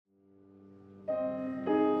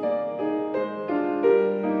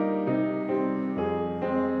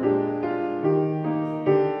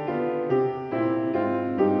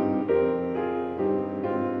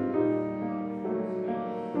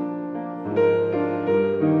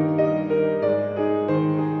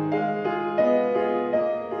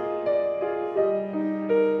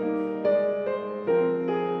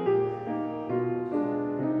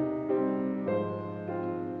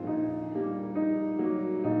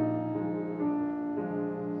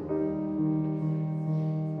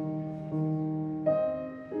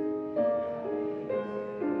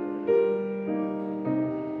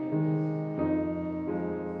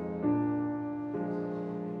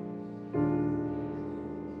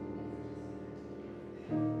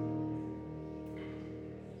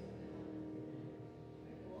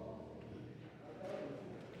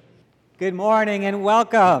Good morning and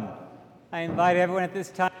welcome. I invite everyone at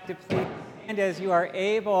this time to please stand as you are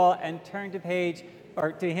able and turn to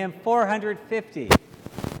hymn 450.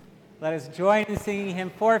 Let us join in singing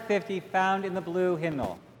hymn 450 found in the blue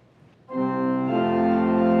hymnal.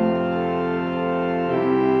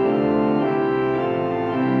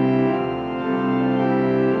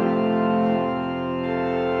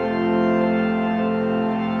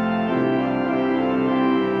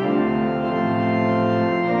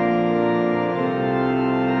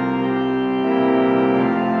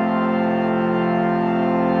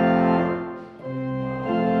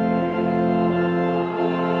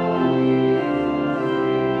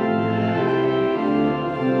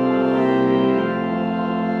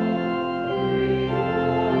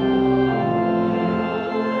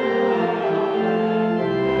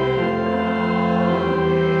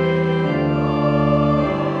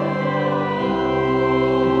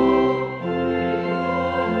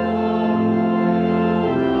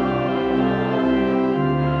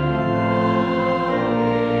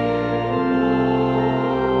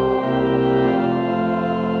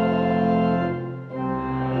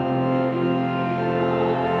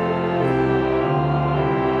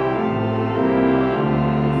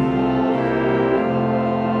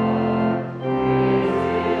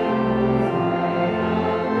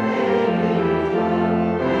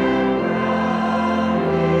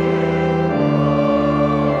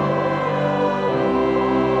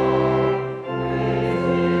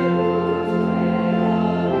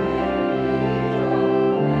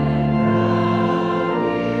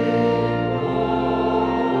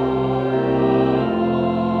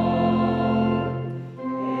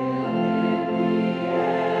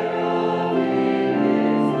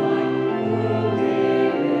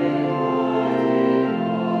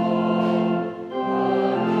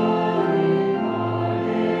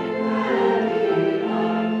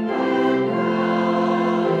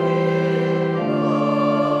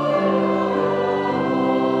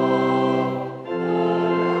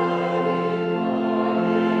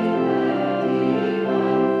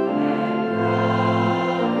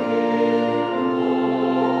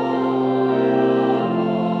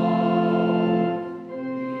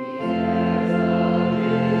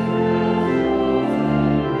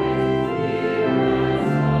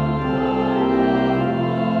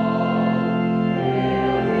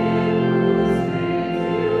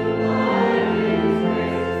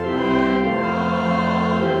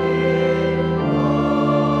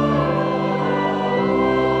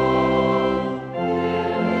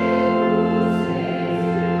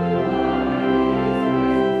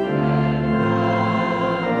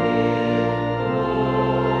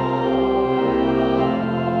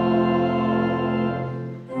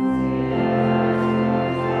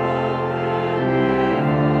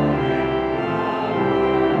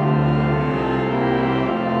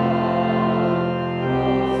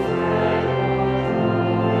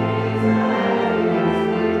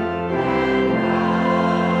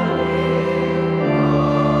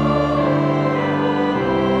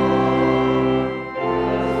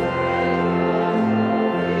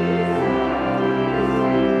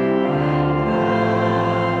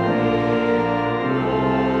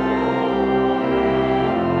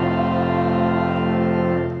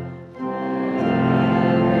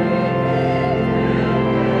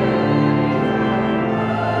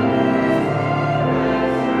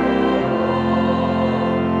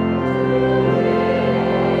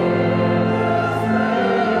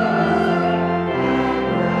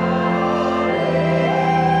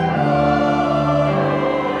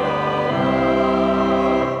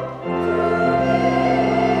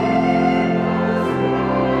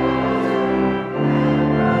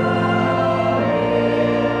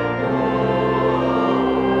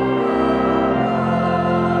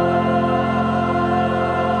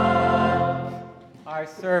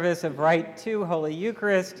 Service of Rite to Holy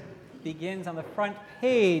Eucharist begins on the front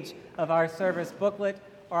page of our service booklet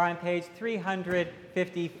or on page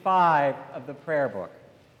 355 of the prayer book.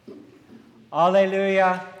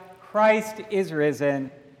 Alleluia, Christ is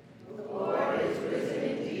risen. The Lord is risen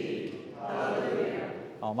indeed. Alleluia.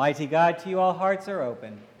 Almighty God, to you all hearts are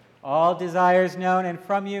open, all desires known, and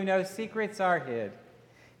from you no secrets are hid.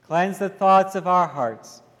 Cleanse the thoughts of our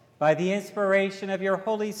hearts by the inspiration of your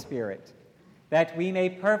Holy Spirit, that we may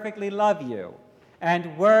perfectly love you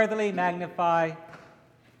and worthily magnify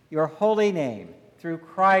your holy name, through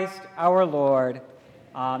Christ our Lord.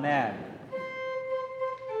 Amen.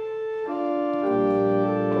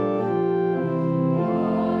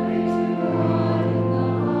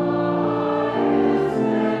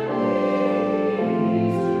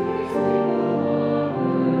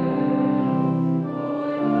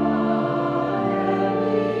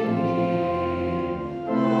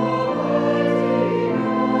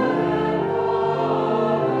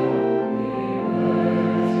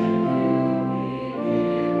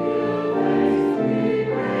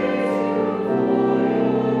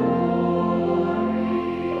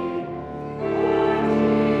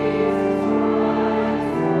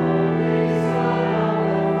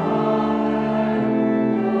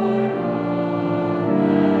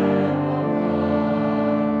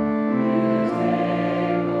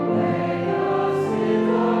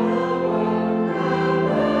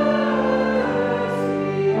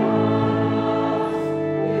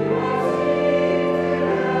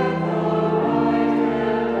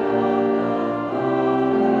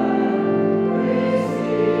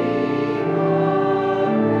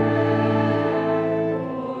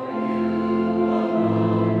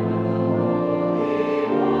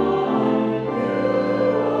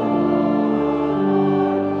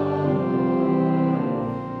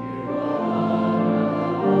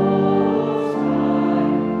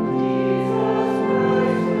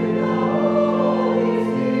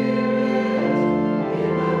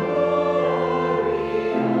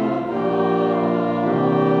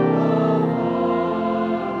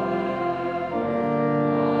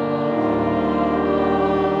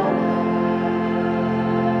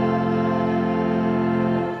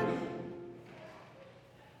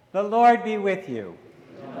 The Lord be with you.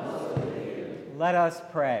 Let us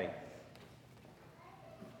pray.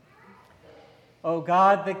 O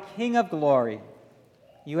God, the King of glory,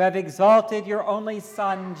 you have exalted your only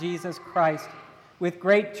Son, Jesus Christ, with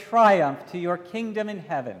great triumph to your kingdom in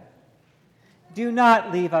heaven. Do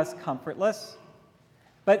not leave us comfortless,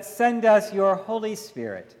 but send us your Holy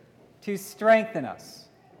Spirit to strengthen us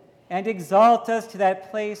and exalt us to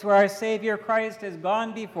that place where our Savior Christ has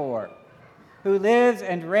gone before, who lives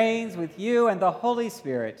and reigns with you and the Holy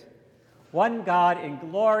Spirit, one God in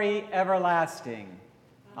glory everlasting.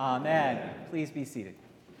 Amen. Please be seated.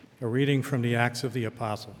 A reading from the Acts of the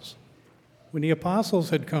Apostles. When the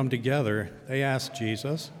apostles had come together, they asked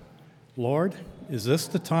Jesus, "Lord, is this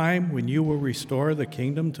the time when you will restore the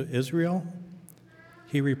kingdom to Israel?"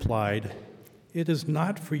 He replied, "It is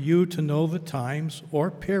not for you to know the times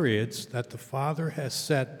or periods that the Father has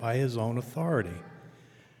set by his own authority.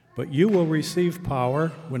 But you will receive power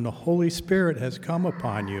when the Holy Spirit has come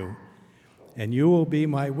upon you, and you will be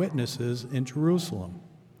my witnesses in Jerusalem,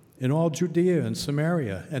 in all Judea and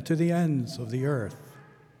Samaria, and to the ends of the earth."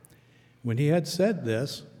 When he had said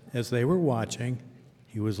this, as they were watching,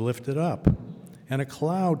 he was lifted up, and a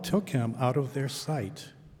cloud took him out of their sight.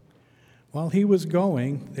 While he was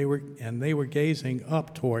going, they were gazing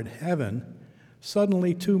up toward heaven.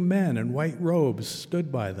 Suddenly 2 men in white robes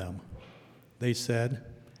stood by them. They said,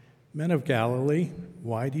 "Men of Galilee,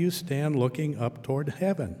 why do you stand looking up toward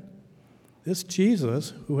heaven? This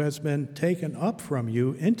Jesus, who has been taken up from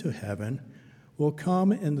you into heaven, will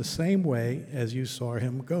come in the same way as you saw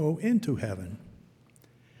him go into heaven."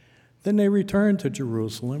 Then they returned to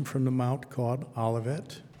Jerusalem from the mount called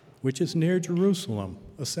Olivet, which is near Jerusalem,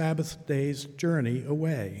 a Sabbath day's journey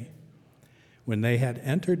away. When they had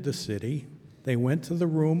entered the city, they went to the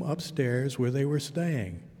room upstairs where they were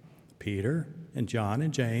staying. Peter and John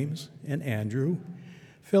and James and Andrew,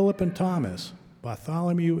 Philip and Thomas,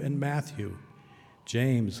 Bartholomew and Matthew,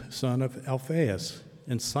 James, son of Alphaeus,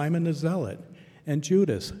 and Simon the Zealot, and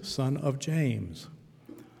Judas, son of James.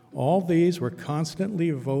 All these were constantly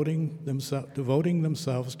devoting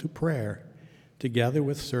themselves to prayer, together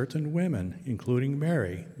with certain women, including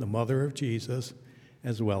Mary, the mother of Jesus,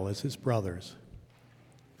 as well as his brothers.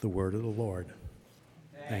 The word of the Lord.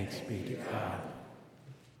 Thanks be to God.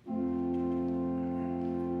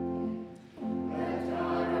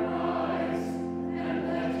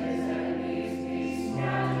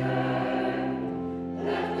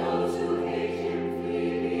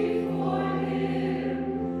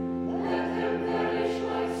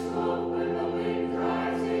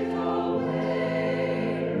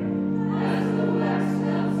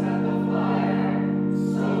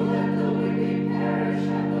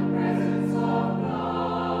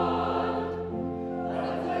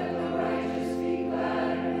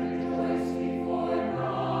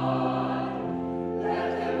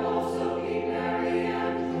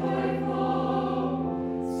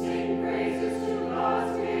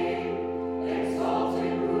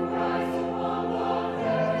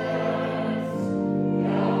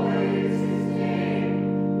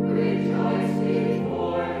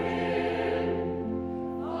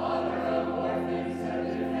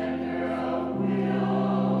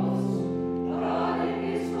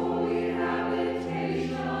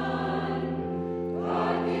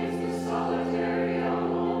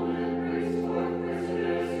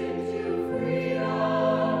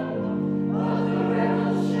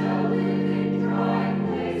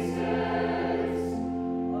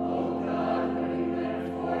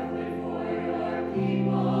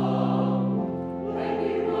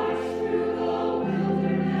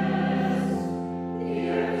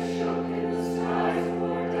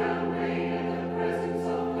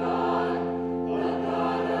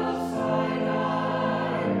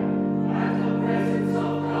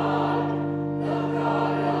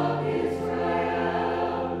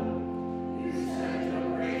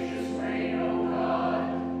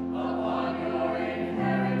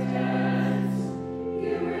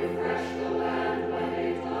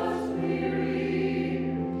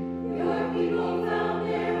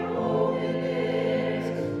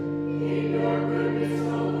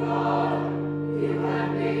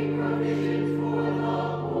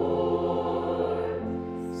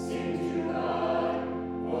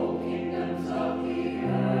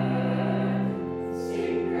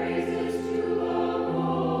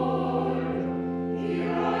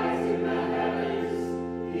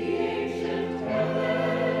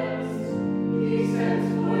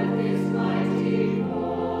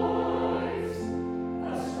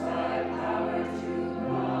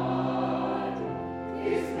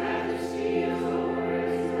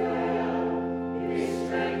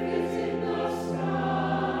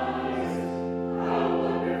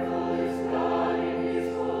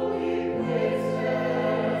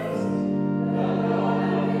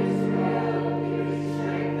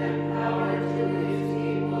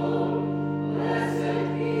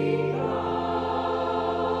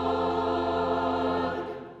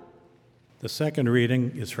 The second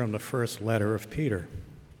reading is from the first letter of Peter.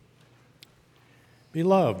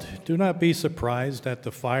 Beloved, do not be surprised at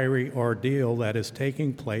the fiery ordeal that is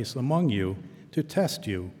taking place among you to test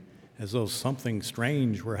you, as though something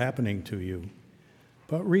strange were happening to you.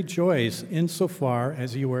 But rejoice insofar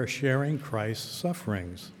as you are sharing Christ's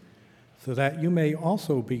sufferings, so that you may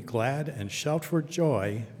also be glad and shout for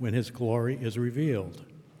joy when his glory is revealed.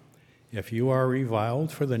 If you are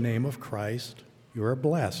reviled for the name of Christ, you are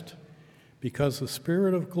blessed, because the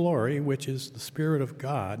Spirit of glory, which is the Spirit of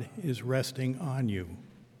God, is resting on you.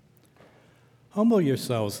 Humble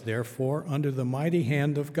yourselves, therefore, under the mighty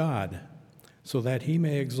hand of God, so that he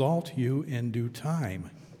may exalt you in due time.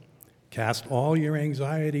 Cast all your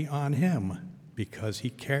anxiety on him, because he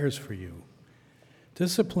cares for you.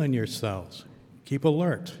 Discipline yourselves. Keep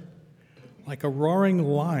alert. Like a roaring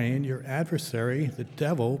lion, your adversary, the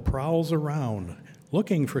devil, prowls around,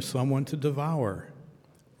 looking for someone to devour.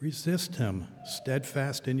 Resist him,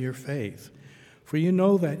 steadfast in your faith, for you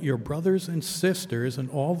know that your brothers and sisters in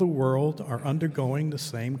all the world are undergoing the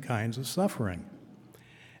same kinds of suffering.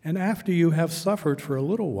 And after you have suffered for a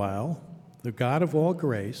little while, the God of all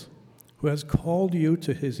grace, who has called you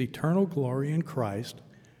to his eternal glory in Christ,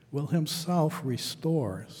 will himself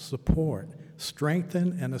restore, support,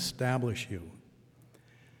 strengthen, and establish you.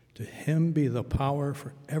 To him be the power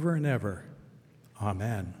forever and ever.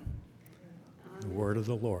 Amen. The word of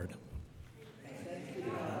the Lord.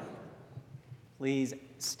 Please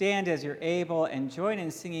stand as you're able and join in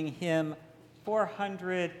singing hymn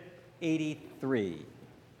 483.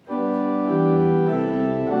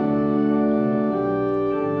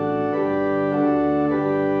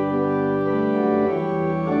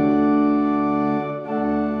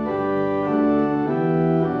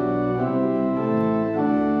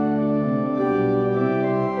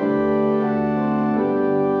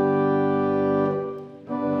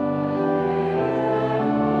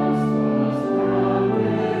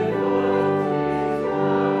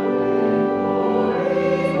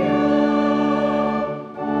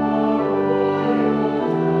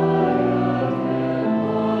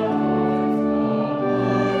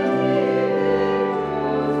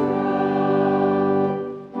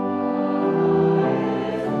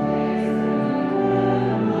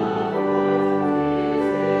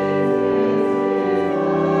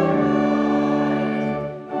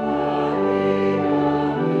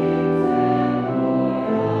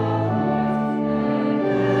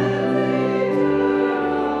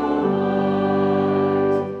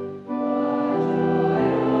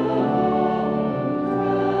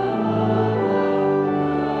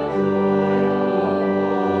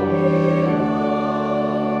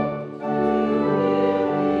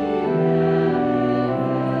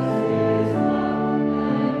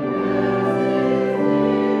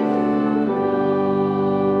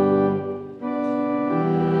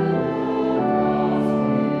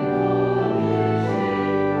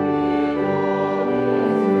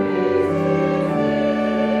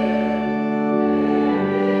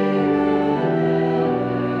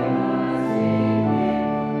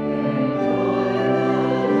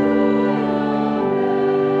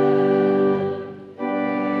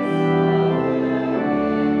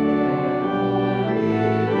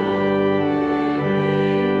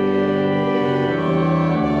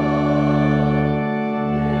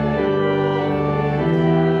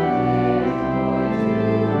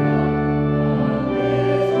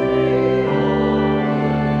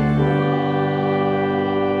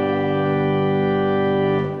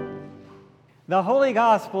 The Holy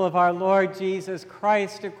Gospel of our Lord Jesus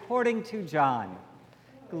Christ according to John.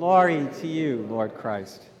 Glory to you, Lord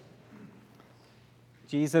Christ.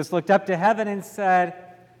 Jesus looked up to heaven and said,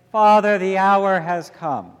 Father, the hour has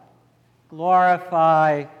come.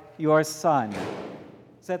 Glorify your Son,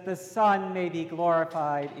 so that the Son may be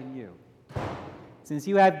glorified in you. Since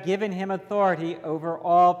you have given him authority over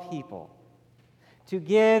all people, to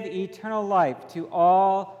give eternal life to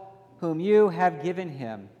all whom you have given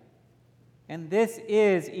him. And this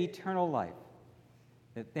is eternal life,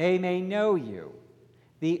 that they may know you,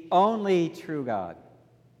 the only true God,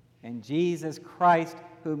 and Jesus Christ,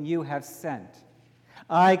 whom you have sent.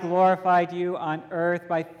 I glorified you on earth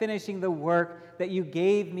by finishing the work that you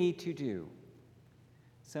gave me to do.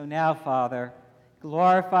 So now, Father,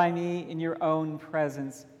 glorify me in your own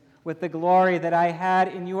presence with the glory that I had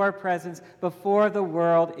in your presence before the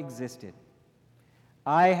world existed.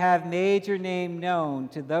 I have made your name known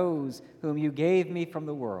to those whom you gave me from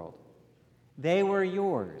the world. They were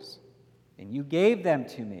yours, and you gave them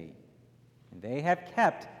to me, and they have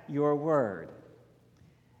kept your word.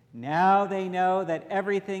 Now they know that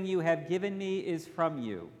everything you have given me is from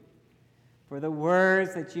you. For the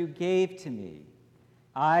words that you gave to me,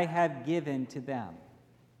 I have given to them,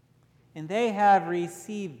 and they have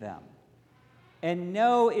received them, and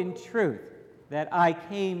know in truth that I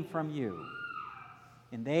came from you,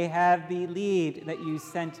 and they have believed that you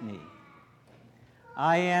sent me.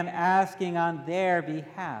 I am asking on their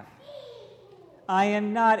behalf. I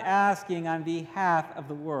am not asking on behalf of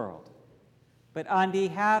the world, but on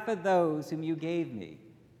behalf of those whom you gave me,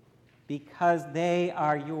 because they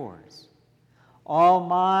are yours. All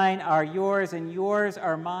mine are yours, and yours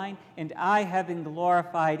are mine, and I have been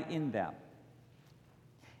glorified in them.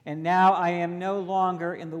 And now I am no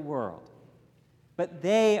longer in the world, but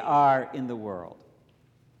they are in the world,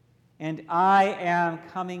 and I am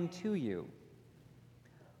coming to you.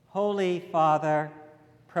 Holy Father,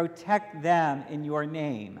 protect them in your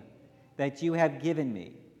name that you have given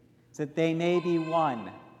me, so that they may be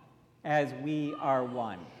one as we are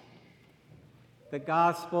one. The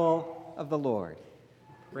Gospel of the Lord.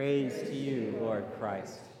 Praise to you, Lord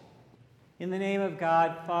Christ. In the name of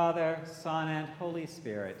God, Father, Son, and Holy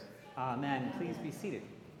Spirit. Amen. Please be seated.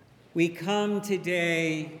 We come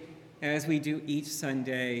today, as we do each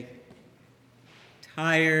Sunday,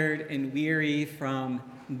 tired and weary from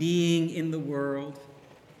being in the world.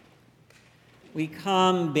 We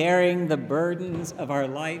come bearing the burdens of our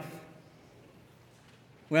life,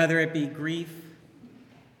 whether it be grief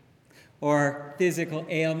or physical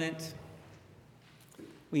ailment.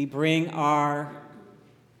 We bring our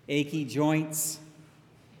achy joints,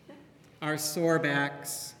 our sore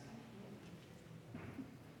backs,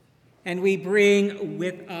 and we bring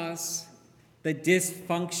with us the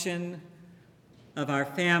dysfunction of our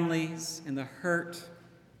families and the hurt,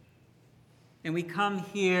 and we come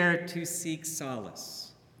here to seek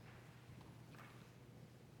solace.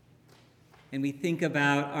 And we think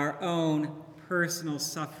about our own personal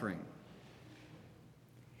suffering.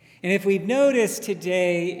 And if we've noticed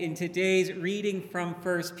today, in today's reading from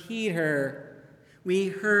 1 Peter, we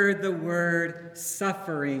heard the word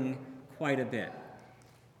suffering quite a bit.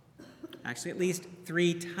 Actually, at least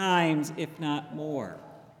 3 times, if not more.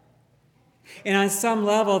 And on some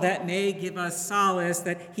level, that may give us solace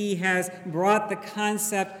that he has brought the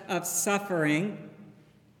concept of suffering,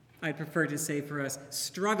 I'd prefer to say for us,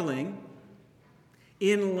 struggling,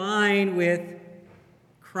 in line with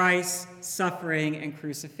Christ's suffering and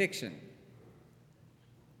crucifixion.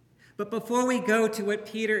 But before we go to what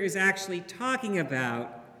Peter is actually talking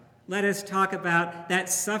about, let us talk about that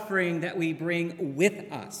suffering that we bring with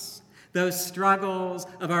us. Those struggles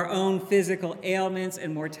of our own physical ailments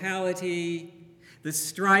and mortality, the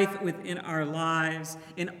strife within our lives,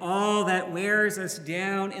 and all that wears us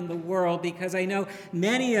down in the world, because I know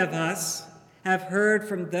many of us have heard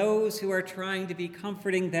from those who are trying to be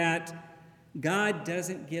comforting that God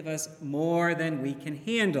doesn't give us more than we can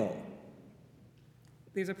handle.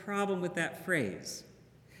 There's a problem with that phrase,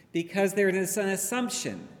 because there is an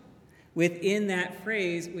assumption within that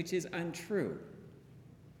phrase which is untrue.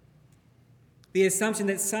 The assumption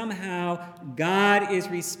that somehow God is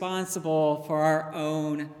responsible for our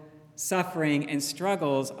own suffering and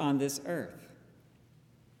struggles on this earth.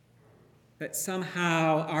 That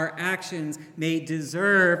somehow our actions may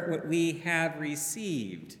deserve what we have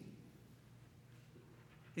received.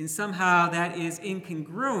 And somehow that is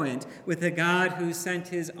incongruent with a God who sent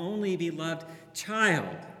his only beloved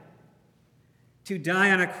child to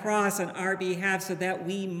die on a cross on our behalf so that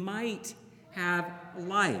we might have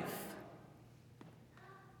life.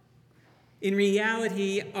 In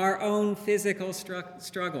reality, our own physical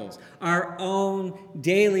struggles, our own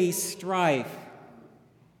daily strife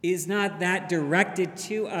is not that directed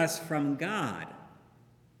to us from God,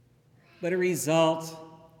 but a result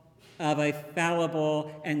of a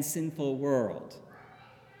fallible and sinful world.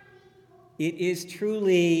 It is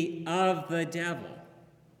truly of the devil,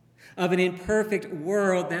 of an imperfect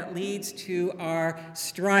world that leads to our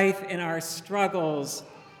strife and our struggles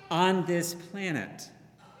on this planet.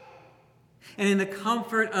 And in the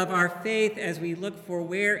comfort of our faith, as we look for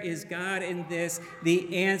where is God in this,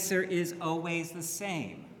 the answer is always the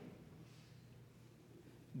same.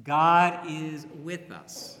 God is with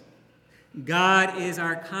us. God is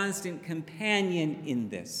our constant companion in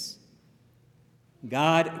this.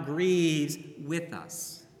 God grieves with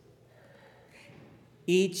us.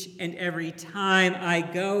 Each and every time I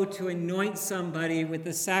go to anoint somebody with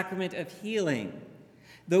the sacrament of healing,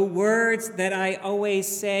 the words that I always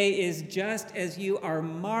say is, just as you are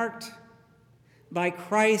marked by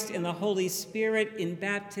Christ and the Holy Spirit in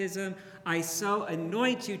baptism, I so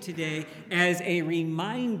anoint you today as a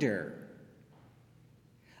reminder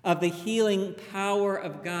of the healing power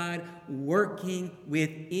of God working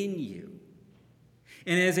within you.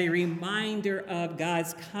 and as a reminder of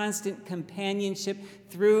God's constant companionship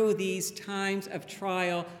through these times of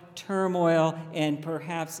trial, turmoil, and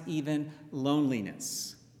perhaps even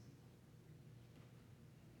loneliness.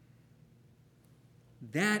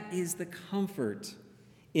 That is the comfort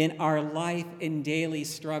in our life and daily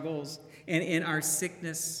struggles, and in our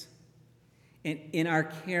sickness, and in our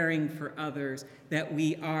caring for others, that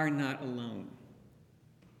we are not alone.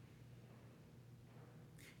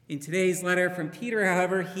 In today's letter from Peter,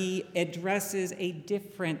 however, he addresses a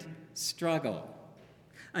different struggle,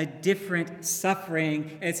 a different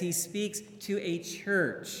suffering, as he speaks to a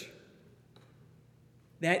church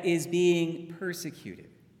that is being persecuted,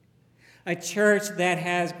 a church that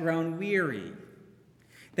has grown weary,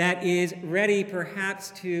 that is ready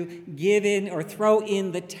perhaps to give in or throw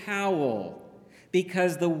in the towel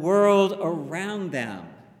because the world around them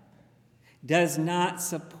does not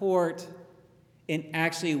support and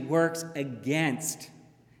actually works against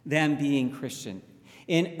them being Christian.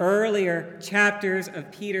 In earlier chapters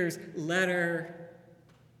of Peter's letter,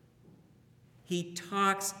 he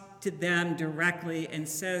talks to them directly and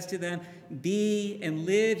says to them, be and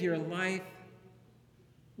live your life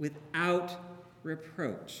without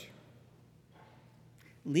reproach.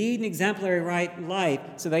 Lead an exemplary life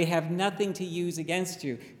so they have nothing to use against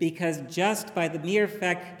you, because just by the mere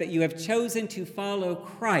fact that you have chosen to follow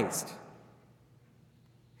Christ,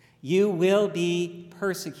 you will be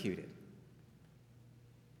persecuted.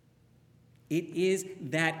 It is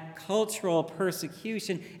that cultural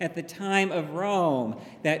persecution at the time of Rome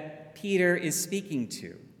that Peter is speaking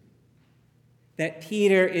to, that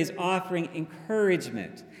Peter is offering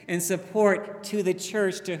encouragement and support to the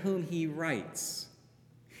church to whom he writes.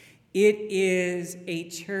 It is a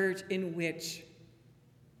church in which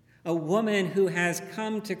a woman who has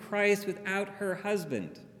come to Christ without her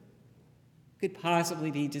husband could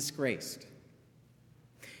possibly be disgraced.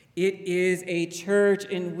 It is a church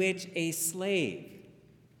in which a slave,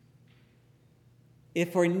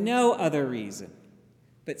 if for no other reason,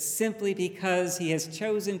 but simply because he has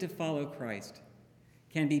chosen to follow Christ,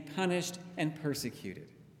 can be punished and persecuted.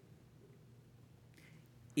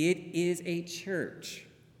 It is a church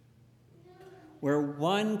where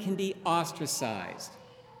one can be ostracized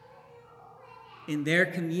in their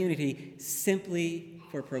community simply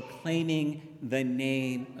for proclaiming the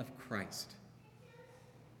name of Christ.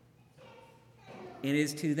 It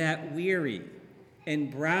is to that weary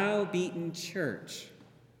and browbeaten church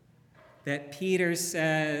that Peter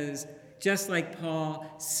says, just like Paul,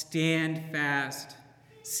 stand fast,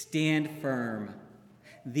 stand firm.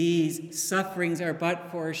 These sufferings are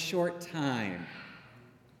but for a short time.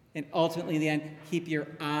 And ultimately, then, keep your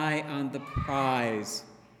eye on the prize,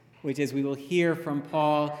 which, as we will hear from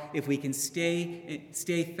Paul, if we can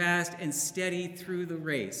stay fast and steady through the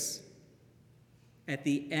race, at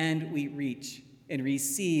the end we reach and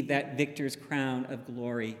receive that victor's crown of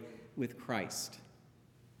glory with Christ.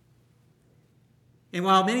 And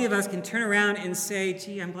while many of us can turn around and say,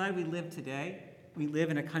 gee, I'm glad we live today. We live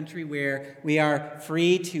in a country where we are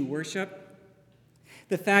free to worship.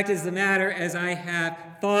 The fact is the matter, as I have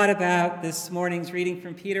thought about this morning's reading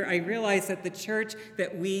from Peter, I realize that the church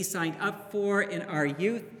that we signed up for in our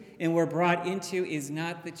youth and were brought into is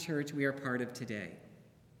not the church we are part of today.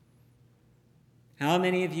 How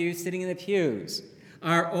many of you sitting in the pews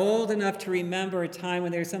are old enough to remember a time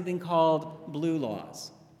when there was something called blue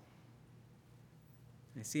laws?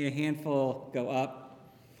 I see a handful go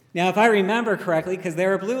up. Now, if I remember correctly, because there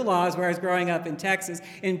were blue laws where I was growing up in Texas,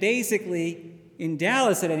 and basically, in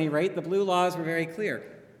Dallas at any rate, the blue laws were very clear.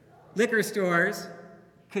 Liquor stores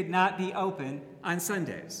could not be open on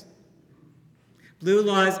Sundays. Blue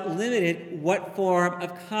laws limited what form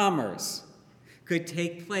of commerce could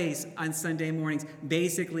take place on Sunday mornings,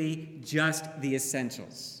 basically just the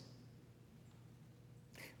essentials.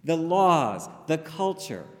 The laws, the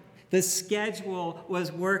culture, the schedule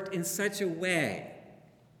was worked in such a way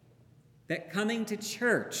that coming to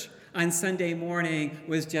church on Sunday morning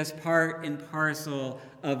was just part and parcel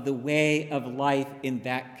of the way of life in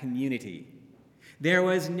that community. There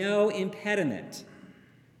was no impediment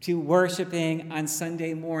to worshiping on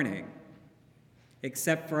Sunday morning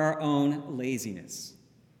except for our own laziness.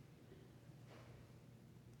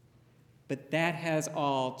 But that has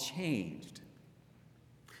all changed.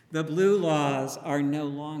 The blue laws are no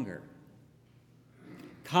longer.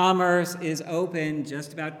 Commerce is open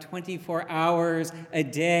just about 24 hours a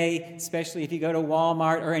day, especially if you go to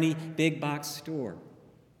Walmart or any big box store.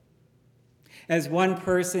 As one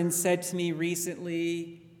person said to me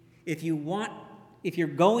recently, if you're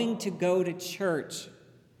going to go to church,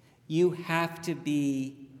 you have to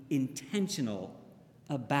be intentional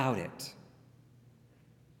about it.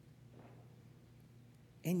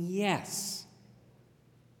 And yes,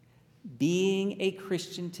 being a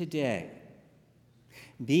Christian today,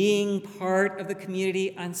 being part of the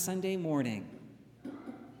community on Sunday morning,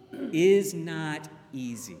 is not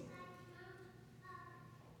easy.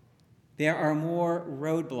 There are more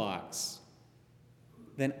roadblocks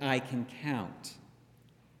than I can count.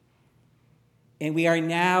 And we are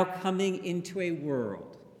now coming into a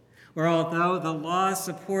world where, although the laws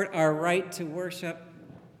support our right to worship,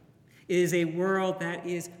 it is a world that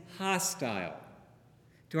is hostile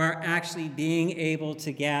to our actually being able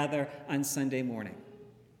to gather on Sunday morning.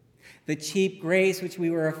 The cheap grace which we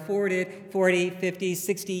were afforded 40, 50,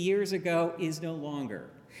 60 years ago is no longer.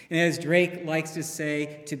 And as Drake likes to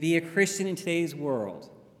say, to be a Christian in today's world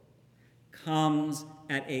comes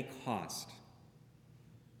at a cost.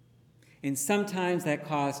 And sometimes that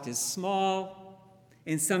cost is small,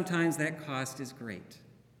 and sometimes that cost is great.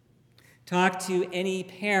 Talk to any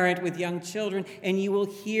parent with young children, and you will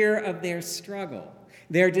hear of their struggle,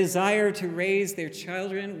 their desire to raise their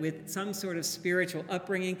children with some sort of spiritual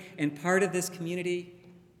upbringing and part of this community,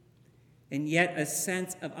 and yet a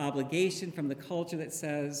sense of obligation from the culture that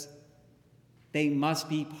says they must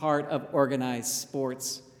be part of organized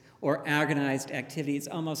sports or organized activity. It's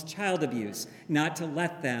almost child abuse not to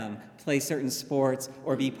let them play certain sports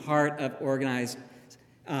or be part of organized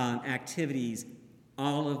activities,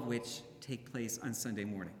 all of which take place on Sunday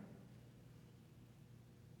morning.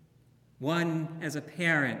 One, as a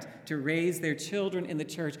parent, to raise their children in the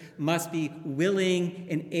church must be willing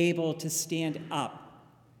and able to stand up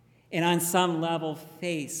and on some level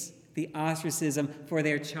face the ostracism for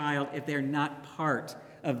their child if they're not part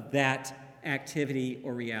of that activity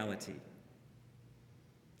or reality.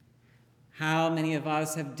 How many of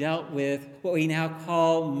us have dealt with what we now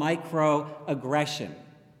call microaggression?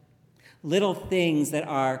 Little things that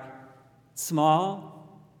are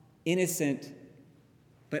small, innocent,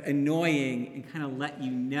 but annoying and kind of let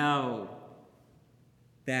you know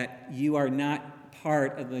that you are not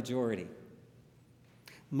part of the majority.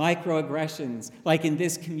 Microaggressions, like in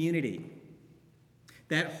this community,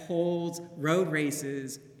 that holds road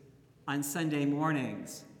races on Sunday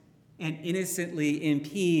mornings and innocently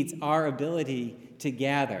impedes our ability to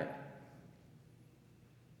gather.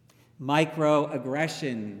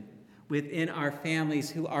 Microaggression within our families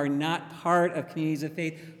who are not part of communities of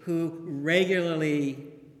faith, who regularly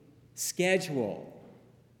schedule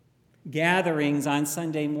gatherings on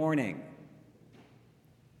Sunday morning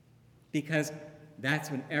because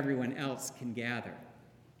that's when everyone else can gather.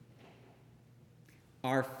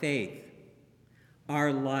 Our faith,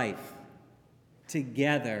 our life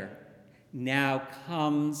together now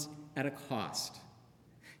comes at a cost.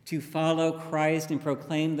 To follow Christ and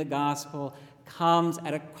proclaim the gospel comes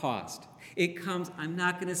at a cost. It comes, I'm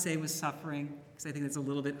not going to say with suffering, because I think that's a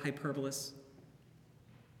little bit hyperbolous,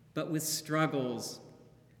 but with struggles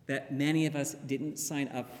that many of us didn't sign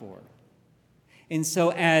up for. And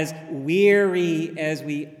so as weary as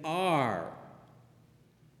we are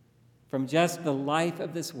from just the life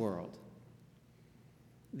of this world,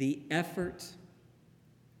 the effort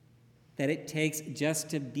that it takes just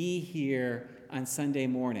to be here on Sunday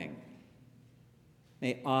morning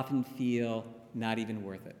may often feel not even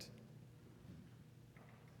worth it.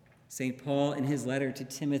 St. Paul, in his letter to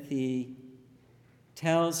Timothy,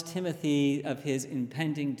 tells Timothy of his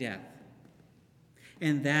impending death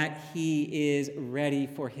and that he is ready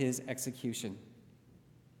for his execution.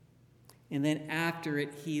 And then after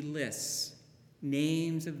it, he lists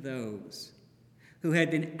names of those who had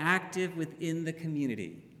been active within the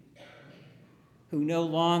community, who no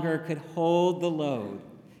longer could hold the load,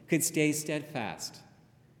 could stay steadfast,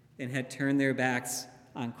 and had turned their backs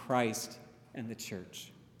on Christ and the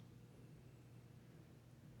church.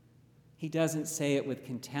 He doesn't say it with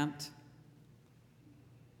contempt,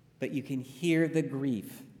 but you can hear the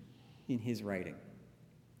grief in his writing.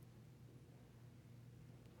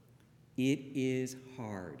 It is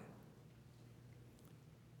hard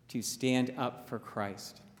to stand up for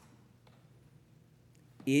Christ.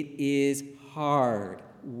 It is hard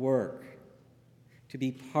work to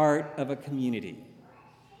be part of a community.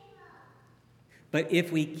 But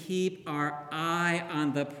if we keep our eye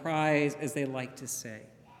on the prize, as they like to say,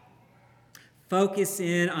 focus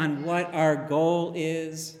in on what our goal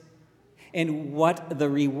is and what the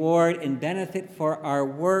reward and benefit for our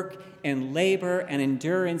work and labor and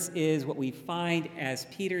endurance is, what we find, as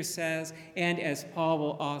Peter says, and as Paul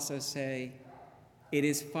will also say, it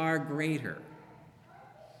is far greater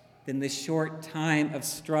than the short time of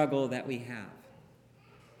struggle that we have.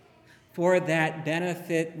 For that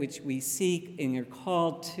benefit which we seek and are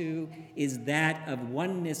called to is that of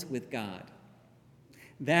oneness with God,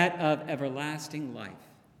 that of everlasting life,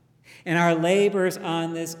 And our labors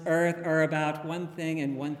on this earth are about one thing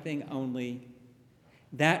and one thing only,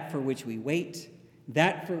 that for which we wait,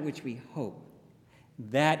 that for which we hope.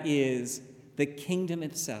 That is the kingdom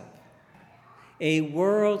itself, a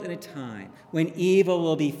world and a time when evil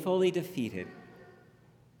will be fully defeated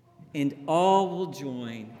and all will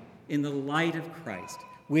join in the light of Christ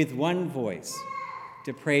with one voice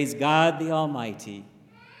to praise God the Almighty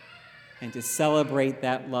and to celebrate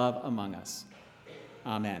that love among us.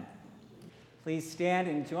 Amen. Please stand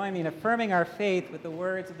and join me in affirming our faith with the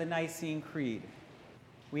words of the Nicene Creed.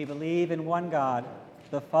 We believe in one God,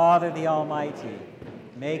 the Father, the Almighty,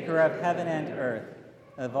 maker of heaven and earth,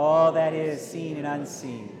 of all that is seen and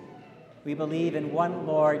unseen. We believe in one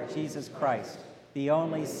Lord Jesus Christ, the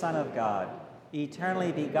only Son of God,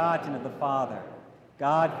 eternally begotten of the Father,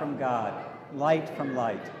 God from God, light from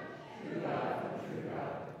light,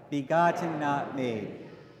 begotten, not made.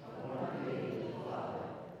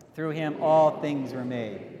 Through him all things were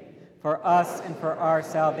made. For us and for our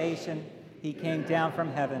salvation, he came down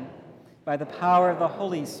from heaven. By the power of the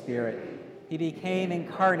Holy Spirit, he became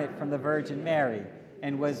incarnate from the Virgin Mary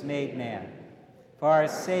and was made man. For our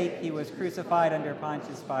sake, he was crucified under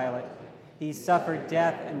Pontius Pilate. He suffered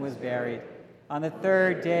death and was buried. On the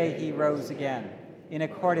third day, he rose again, in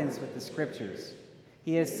accordance with the Scriptures.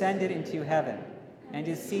 He ascended into heaven and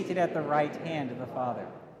is seated at the right hand of the Father.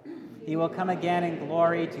 He will come again in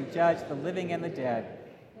glory to judge the living and the dead,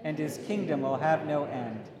 and his kingdom will have no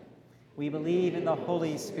end. We believe in the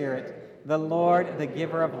Holy Spirit, the Lord, the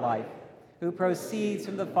giver of life, who proceeds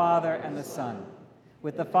from the Father and the Son.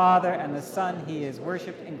 With the Father and the Son he is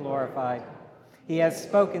worshipped and glorified. He has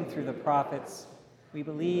spoken through the prophets. We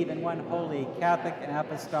believe in one holy, Catholic, and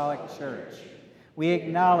Apostolic Church. We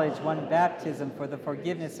acknowledge one baptism for the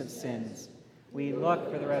forgiveness of sins. We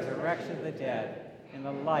look for the resurrection of the dead and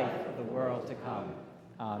the life of the world to come.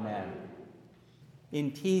 Amen.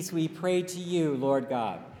 In peace we pray to you, Lord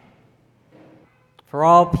God, for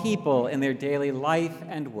all people in their daily life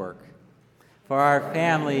and work, for our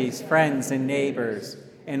families, friends, and neighbors,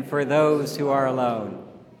 and for those who are alone,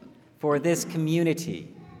 for this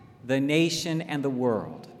community, the nation, and the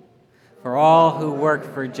world, for all who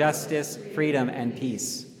work for justice, freedom, and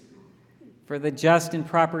peace, for the just and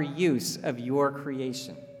proper use of your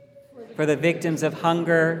creation, for the victims of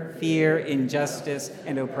hunger, fear, injustice,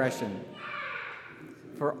 and oppression,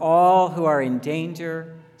 for all who are in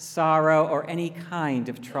danger, sorrow, or any kind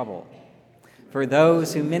of trouble, for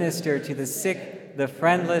those who minister to the sick, the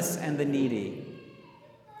friendless, and the needy,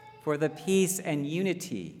 for the peace and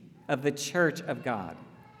unity of the Church of God,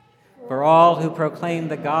 for all who proclaim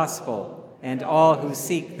the gospel and all who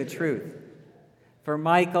seek the truth, for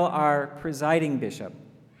Michael, our presiding bishop,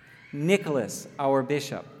 Nicholas, our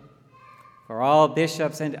bishop, for all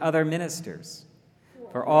bishops and other ministers,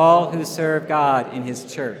 for all who serve God in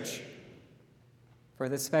his church, for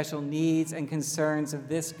the special needs and concerns of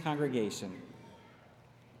this congregation.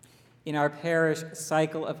 In our parish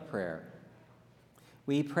cycle of prayer,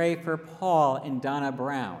 we pray for Paul and Donna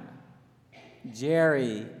Brown,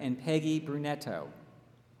 Jerry and Peggy Brunetto,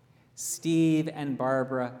 Steve and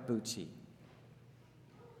Barbara Bucci.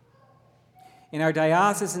 In our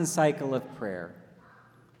diocesan cycle of prayer,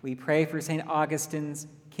 we pray for St. Augustine's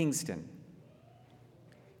Kingston.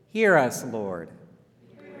 Hear us, Lord.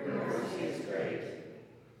 Your mercy is great.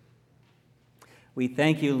 We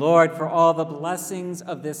thank you, Lord, for all the blessings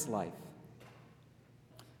of this life.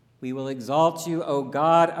 We will exalt you, O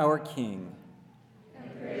God, our King.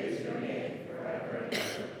 And praise your name forever and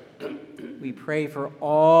ever. We pray for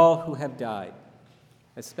all who have died,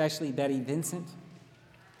 especially Betty Vincent,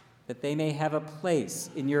 that they may have a place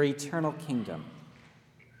in your eternal kingdom.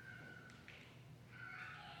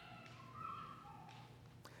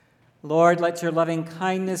 Lord, let your loving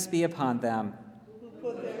kindness be upon them. Who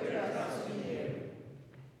put their trust in you.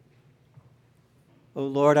 O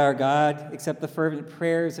Lord our God, accept the fervent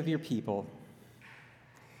prayers of your people.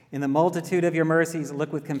 In the multitude of your mercies,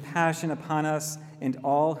 look with compassion upon us and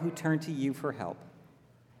all who turn to you for help.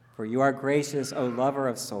 For you are gracious, O lover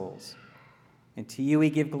of souls. And to you we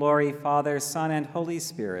give glory, Father, Son, and Holy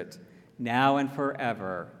Spirit, now and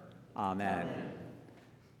forever. Amen.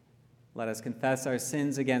 Let us confess our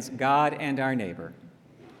sins against God and our neighbor.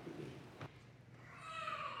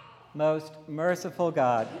 Most merciful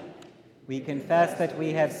God, we confess that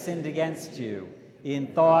we have sinned against you in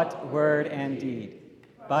thought, word, and deed,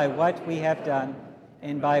 by what we have done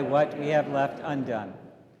and by what we have left undone.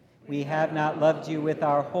 We have not loved you with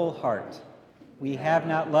our whole heart. We have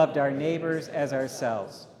not loved our neighbors as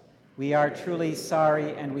ourselves. We are truly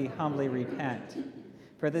sorry and we humbly repent.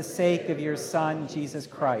 For the sake of your Son, Jesus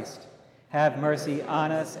Christ, Have mercy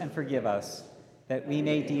on us and forgive us, that we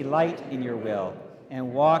may delight in your will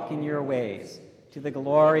and walk in your ways, to the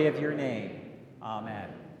glory of your name. Amen.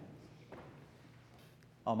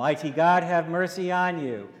 Almighty God, have mercy on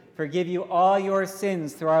you, forgive you all your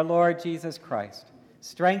sins through our Lord Jesus Christ,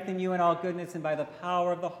 strengthen you in all goodness, and by the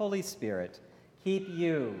power of the Holy Spirit, keep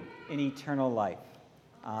you in eternal life.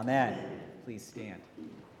 Amen. Please stand.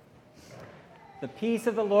 The peace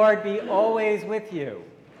of the Lord be always with you.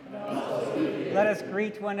 Let us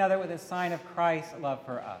greet one another with a sign of Christ's love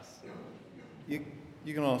for us. You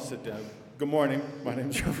can all sit down. Good morning. My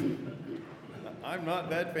name's Joe. I'm not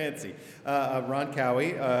that fancy. Ron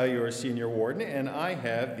Cowie, your senior warden, and I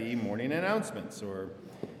have the morning announcements, or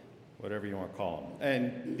whatever you want to call them.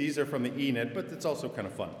 And these are from the ENET, but it's also kind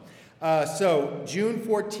of fun. So June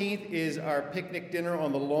 14th is our picnic dinner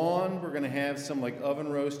on the lawn. We're going to have some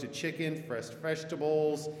oven roasted chicken, fresh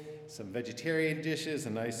vegetables, some vegetarian dishes, a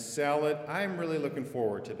nice salad. I'm really looking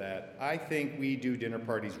forward to that. I think we do dinner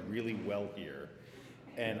parties really well here.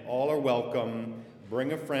 And all are welcome.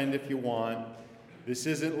 Bring a friend if you want. This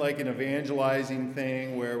isn't like an evangelizing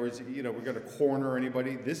thing where we're going to corner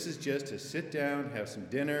anybody. This is just to sit down, have some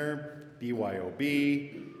dinner,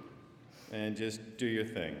 BYOB, and just do your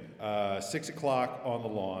thing. 6 o'clock on the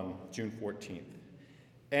lawn, June 14th.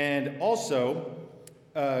 And also,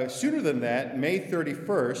 sooner than that, May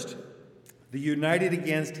 31st, the United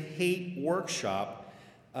Against Hate workshop,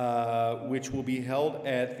 which will be held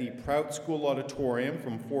at the Prout School Auditorium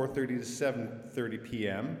from 4:30 to 7:30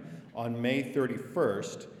 p.m. on May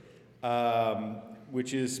 31st,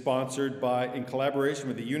 which is sponsored in collaboration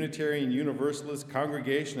with the Unitarian Universalist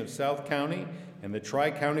Congregation of South County and the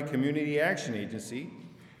Tri-County Community Action Agency.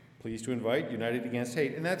 Pleased to invite United Against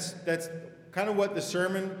Hate. And that's kind of what the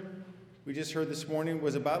sermon we just heard this morning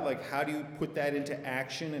was about, how do you put that into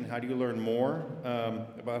action and how do you learn more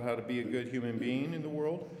about how to be a good human being in the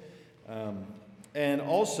world. And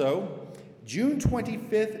also, June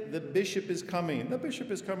 25th, the bishop is coming. The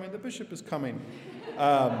bishop is coming. The bishop is coming.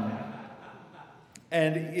 And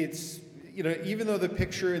it's, even though the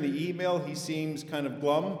picture in the email, he seems kind of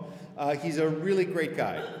glum, he's a really great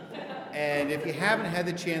guy. And if you haven't had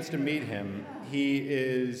the chance to meet him, he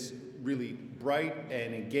is really bright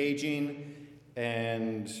and engaging,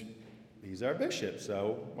 and he's our bishop,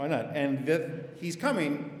 so why not? And he's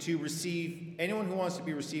coming to receive, anyone who wants to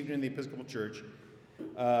be received in the Episcopal Church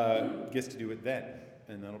gets to do it then,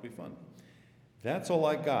 and that'll be fun. That's all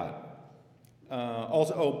I got.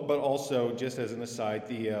 Also, just as an aside,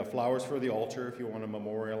 the flowers for the altar, if you want to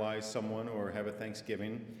memorialize someone or have a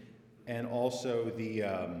Thanksgiving, and also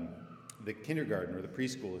the kindergarten or the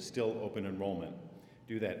preschool is still open enrollment.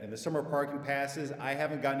 Do that. And the summer parking passes, I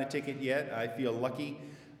haven't gotten a ticket yet. I feel lucky.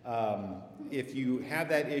 If you have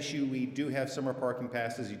that issue, we do have summer parking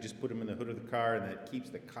passes. You just put them in the hood of the car, and that keeps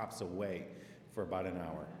the cops away for about an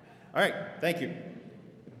hour. All right. Thank you.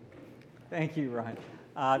 Thank you, Ron.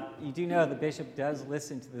 You do know the bishop does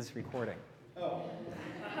listen to this recording. Oh.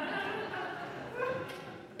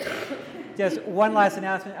 Just one last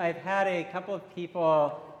announcement. I've had a couple of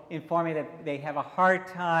people inform me that they have a hard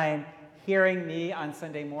time hearing me on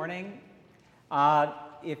Sunday morning.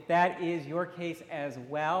 If that is your case as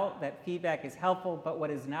well, that feedback is helpful, but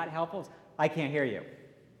what is not helpful is I can't hear you.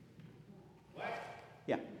 What?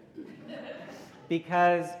 Yeah.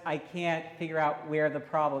 Because I can't figure out where the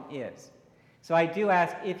problem is. So I do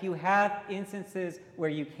ask, if you have instances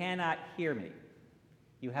where you cannot hear me,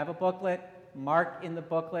 you have a booklet, mark in the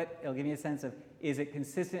booklet, it'll give you a sense of, is it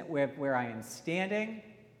consistent with where I am standing?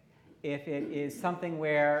 If it is something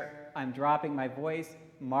where I'm dropping my voice,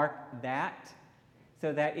 mark that,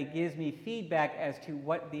 so that it gives me feedback as to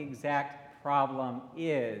what the exact problem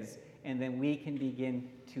is, and then we can begin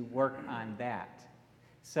to work on that.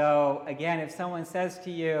 So again, if someone says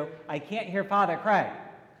to you, I can't hear Father Craig,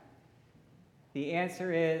 the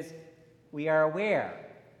answer is, we are aware.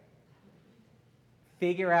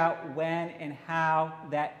 Figure out when and how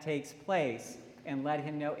that takes place, and let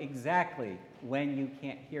him know exactly when you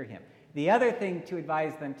can't hear him. The other thing to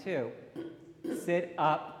advise them too, sit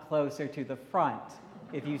up closer to the front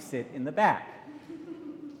if you sit in the back.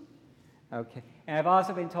 Okay. And I've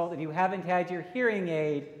also been told if you haven't had your hearing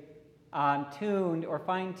aid tuned or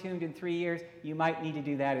fine-tuned in 3 years, you might need to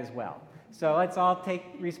do that as well. So let's all take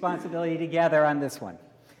responsibility together on this one.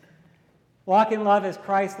 Walk in love as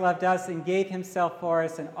Christ loved us and gave himself for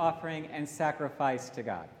us, an offering and sacrifice to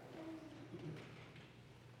God.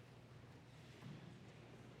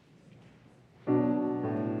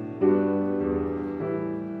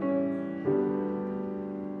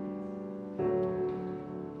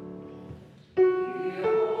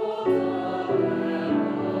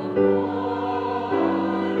 Oh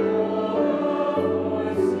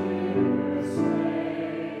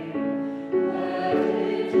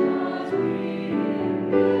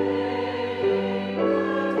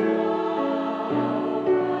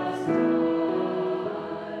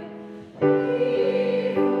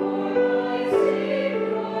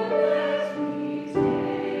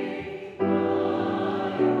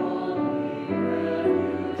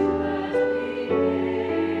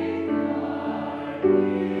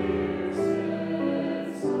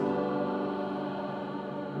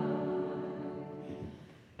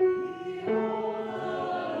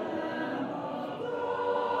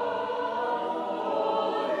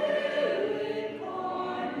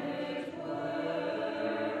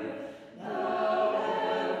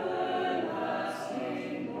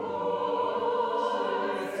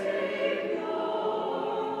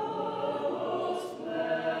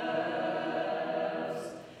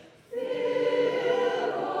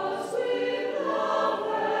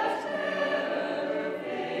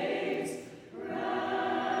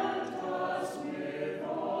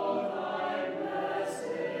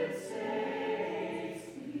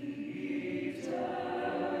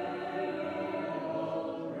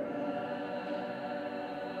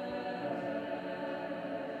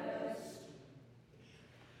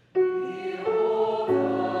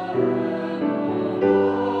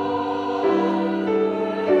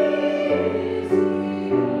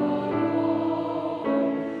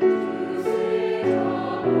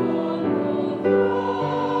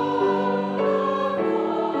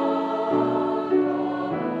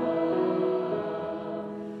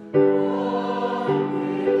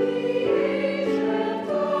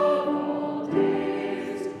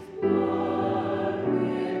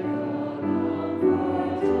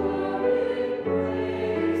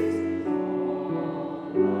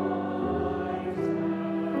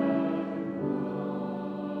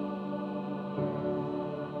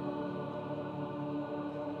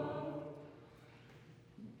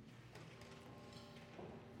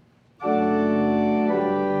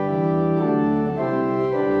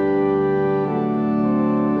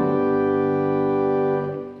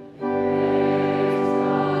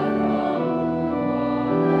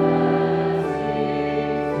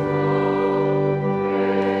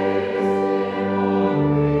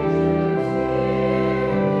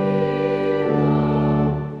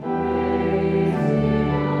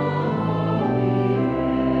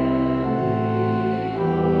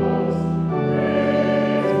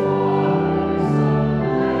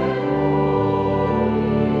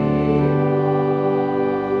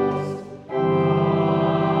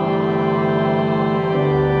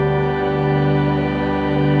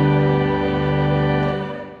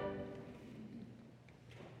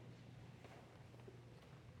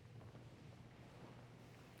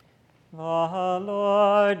The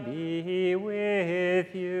Lord be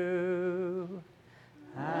with you,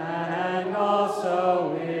 and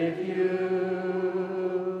also with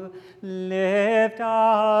you. Lift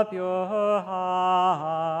up your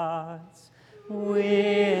hearts. We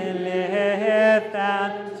lift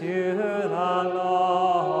them to the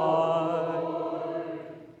Lord.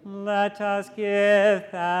 Let us give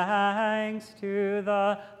thanks to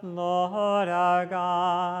the Lord our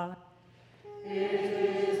God. It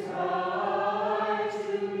is right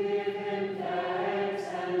to give him thanks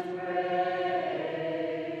and praise.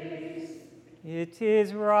 It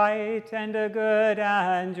is right and a good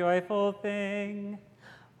and joyful thing,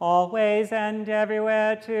 always and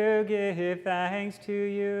everywhere to give thanks to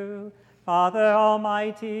you, Father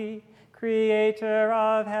Almighty, Creator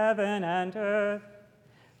of heaven and earth,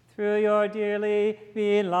 through your dearly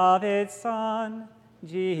beloved Son,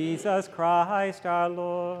 Jesus Christ our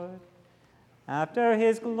Lord. After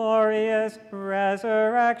his glorious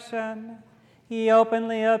resurrection, he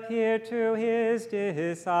openly appeared to his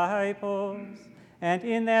disciples, and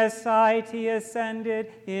in their sight he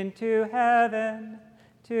ascended into heaven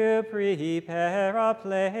to prepare a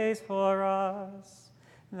place for us,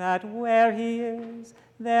 that where he is,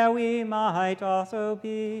 there we might also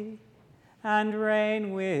be, and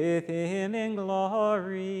reign with him in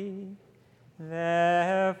glory.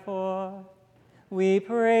 Therefore, we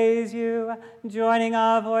praise you, joining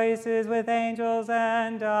our voices with angels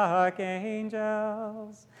and archangels,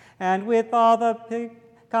 and with all the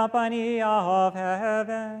company of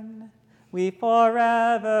heaven. We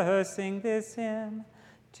forever sing this hymn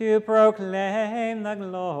to proclaim the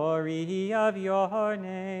glory of your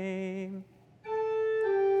name.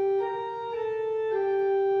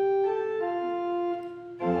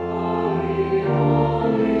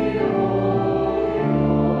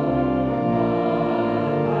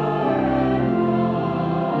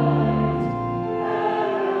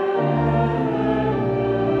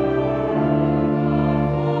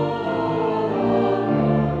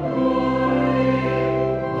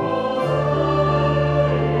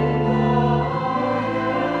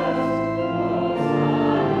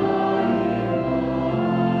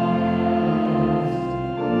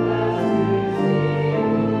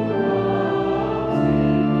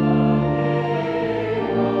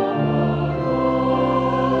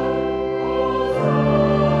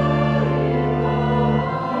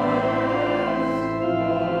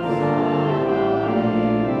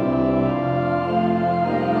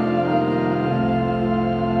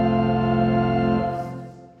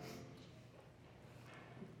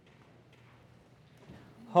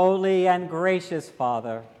 Holy and gracious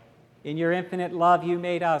Father, in your infinite love you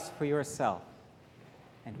made us for yourself.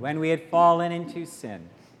 And when we had fallen into sin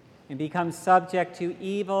and become subject to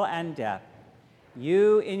evil and death,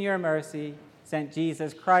 you, in your mercy, sent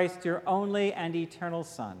Jesus Christ, your only and eternal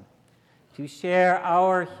Son, to share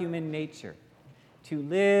our human nature, to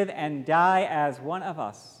live and die as one of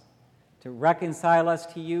us, to reconcile us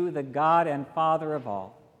to you, the God and Father of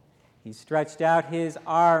all. He stretched out his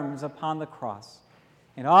arms upon the cross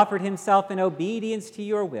and offered himself in obedience to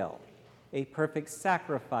your will, a perfect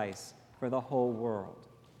sacrifice for the whole world.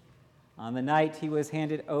 On the night he was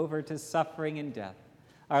handed over to suffering and death,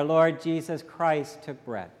 our Lord Jesus Christ took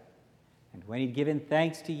bread, and when he'd given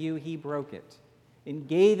thanks to you, he broke it and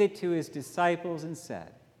gave it to his disciples and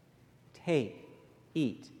said, "Take,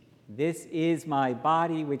 eat. This is my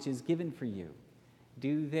body, which is given for you.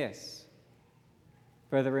 Do this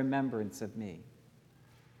for the remembrance of me."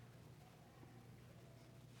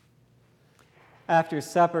 After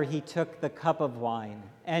supper, he took the cup of wine,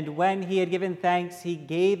 and when he had given thanks, he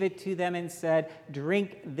gave it to them and said,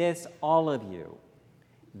 "Drink this, all of you.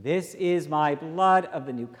 This is my blood of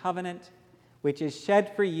the new covenant, which is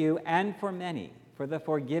shed for you and for many for the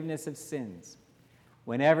forgiveness of sins.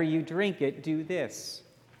 Whenever you drink it, do this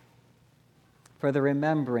for the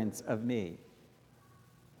remembrance of me."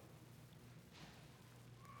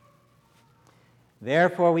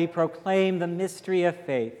 Therefore, we proclaim the mystery of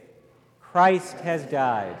faith. Christ has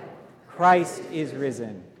died. Christ is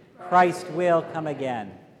risen. Christ will come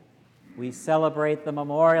again. We celebrate the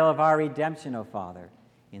memorial of our redemption, O Father,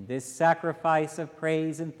 in this sacrifice of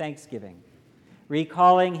praise and thanksgiving.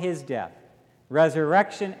 Recalling his death,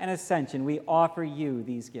 resurrection, and ascension, we offer you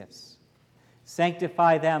these gifts.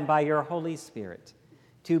 Sanctify them by your Holy Spirit,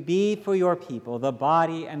 to be for your people the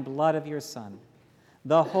body and blood of your Son,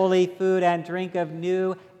 the holy food and drink of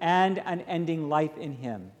new and unending life in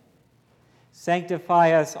him.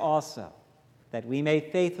 Sanctify us also, that we may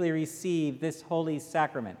faithfully receive this holy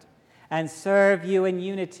sacrament and serve you in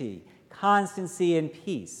unity, constancy, and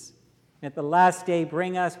peace. And at the last day,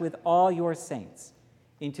 bring us with all your saints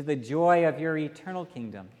into the joy of your eternal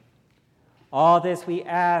kingdom. All this we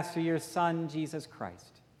ask through your Son, Jesus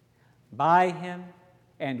Christ. By him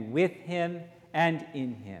and with him and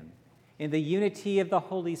in him, in the unity of the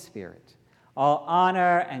Holy Spirit, all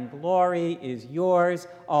honor and glory is yours,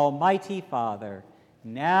 Almighty Father,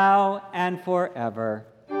 now and forever.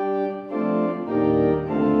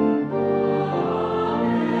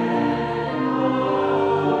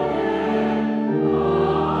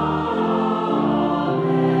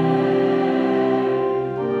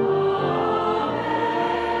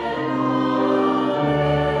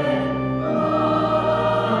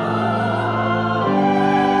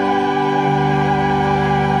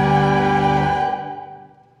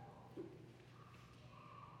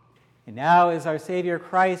 Now, as our Savior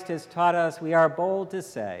Christ has taught us, we are bold to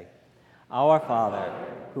say, Our Father,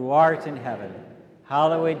 who art in heaven,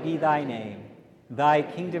 hallowed be thy name. Thy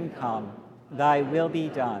kingdom come, thy will be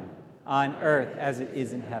done, on earth as it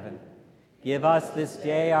is in heaven. Give us this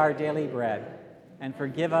day our daily bread, and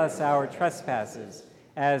forgive us our trespasses,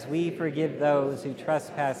 as we forgive those who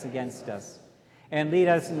trespass against us. And lead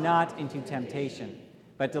us not into temptation,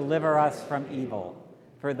 but deliver us from evil.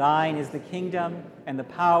 For thine is the kingdom, and the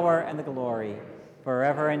power, and the glory,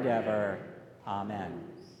 forever and ever. Amen.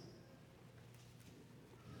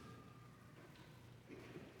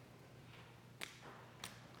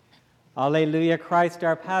 Alleluia, Christ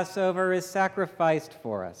our Passover is sacrificed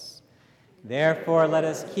for us. Therefore let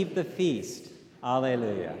us keep the feast.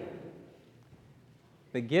 Alleluia.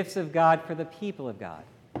 The gifts of God for the people of God.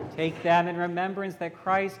 Take them in remembrance that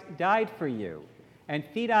Christ died for you, and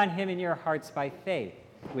feed on him in your hearts by faith,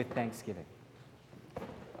 with thanksgiving.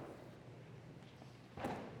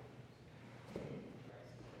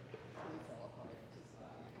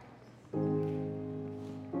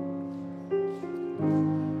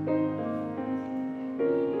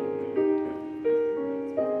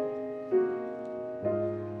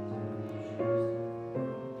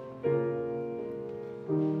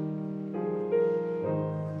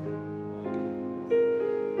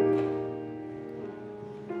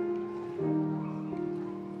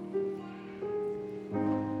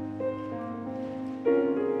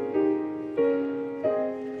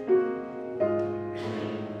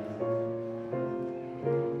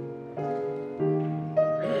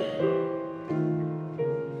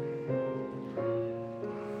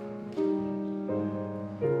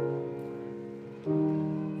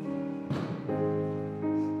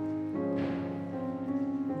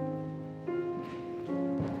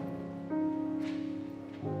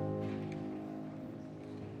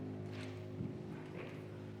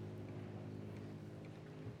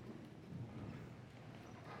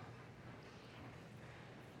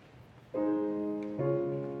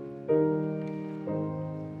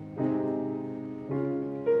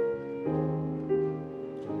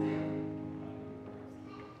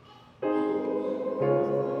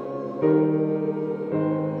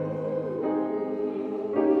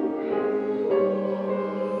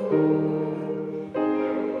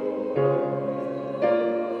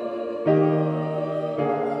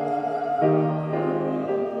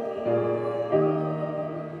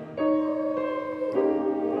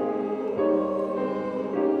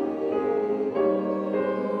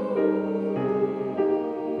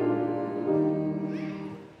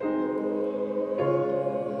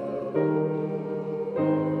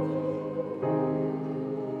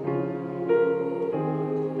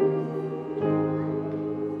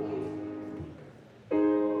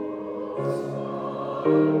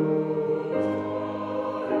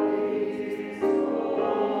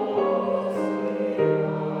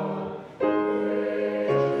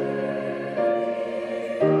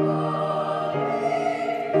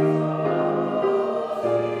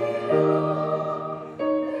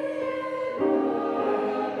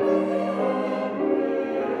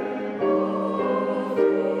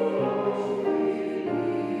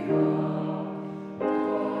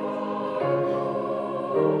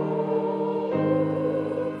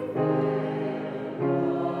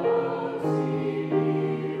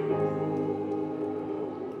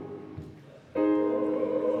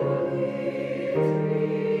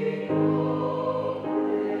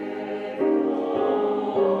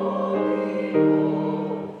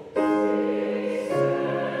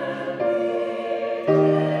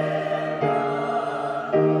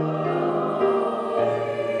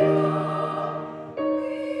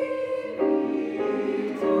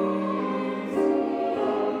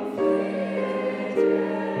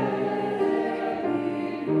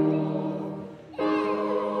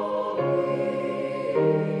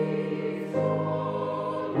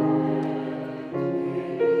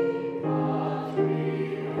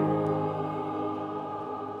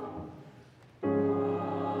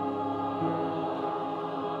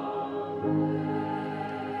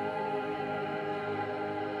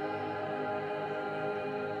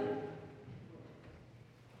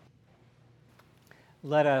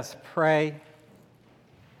 Let us pray.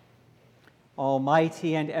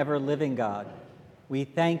 Almighty and ever-living God, we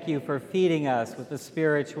thank you for feeding us with the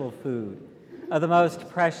spiritual food of the most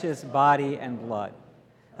precious body and blood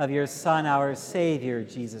of your Son, our Savior,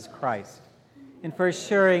 Jesus Christ, and for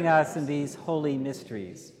assuring us in these holy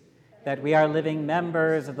mysteries that we are living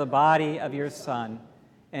members of the body of your Son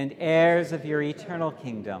and heirs of your eternal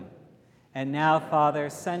kingdom. And now, Father,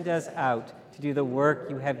 send us out to do the work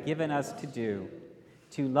you have given us to do,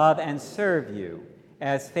 to love and serve you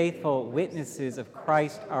as faithful witnesses of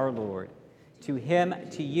Christ our Lord. To him,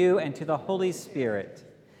 to you, and to the Holy Spirit,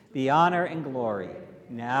 be honor and glory,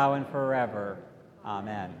 now and forever.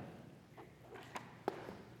 Amen.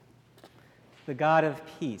 The God of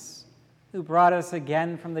peace, who brought us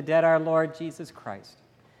again from the dead our Lord Jesus Christ,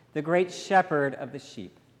 the great shepherd of the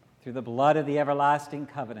sheep, through the blood of the everlasting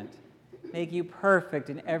covenant, make you perfect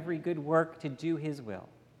in every good work to do his will,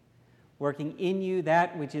 working in you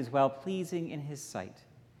that which is well-pleasing in his sight.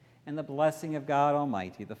 And the blessing of God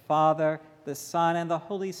Almighty, the Father, the Son, and the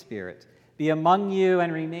Holy Spirit be among you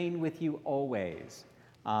and remain with you always.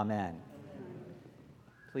 Amen.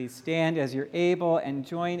 Please stand as you're able and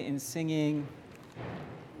join in singing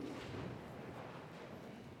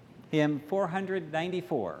hymn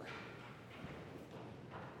 494.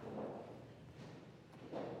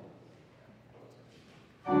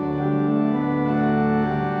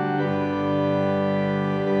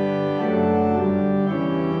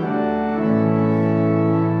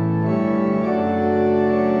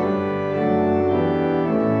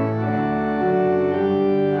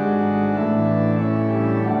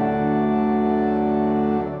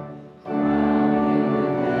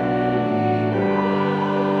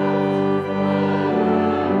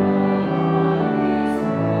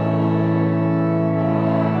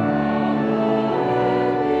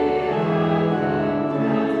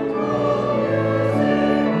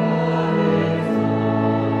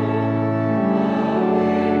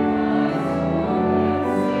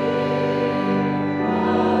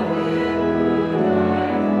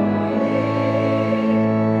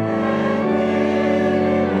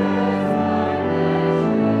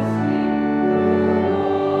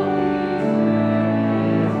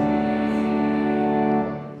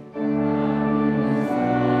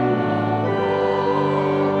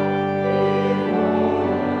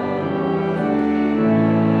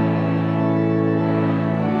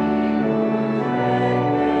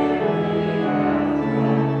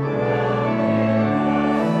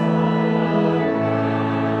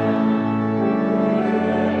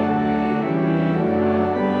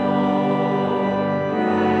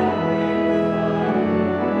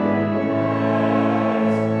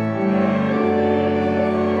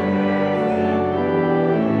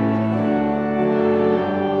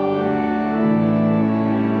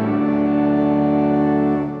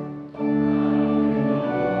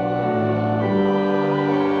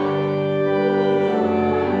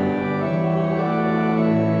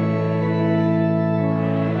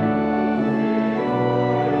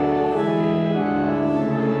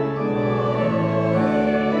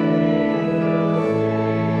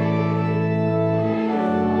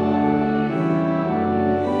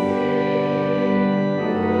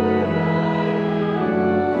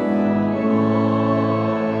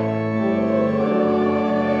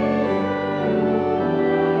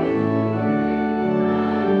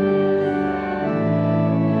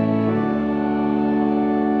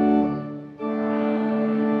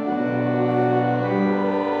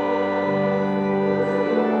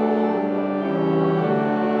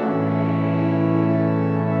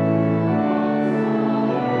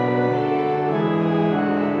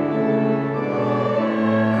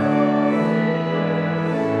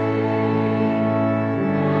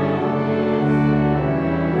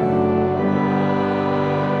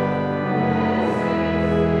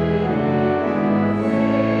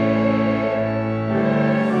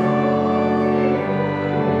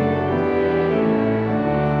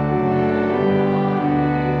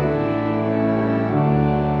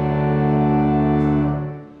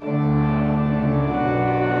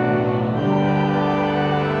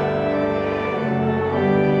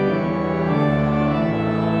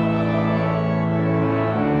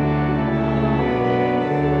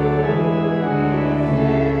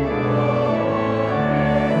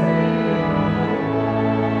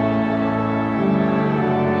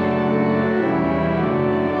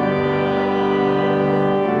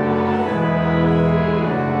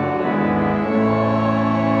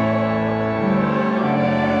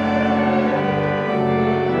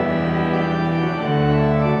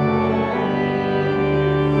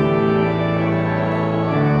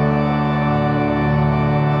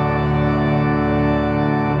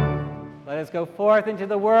 go forth into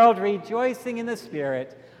the world rejoicing in the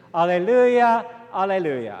Spirit. Alleluia,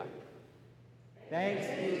 alleluia. Thanks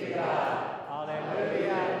be to God.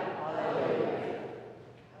 Alleluia.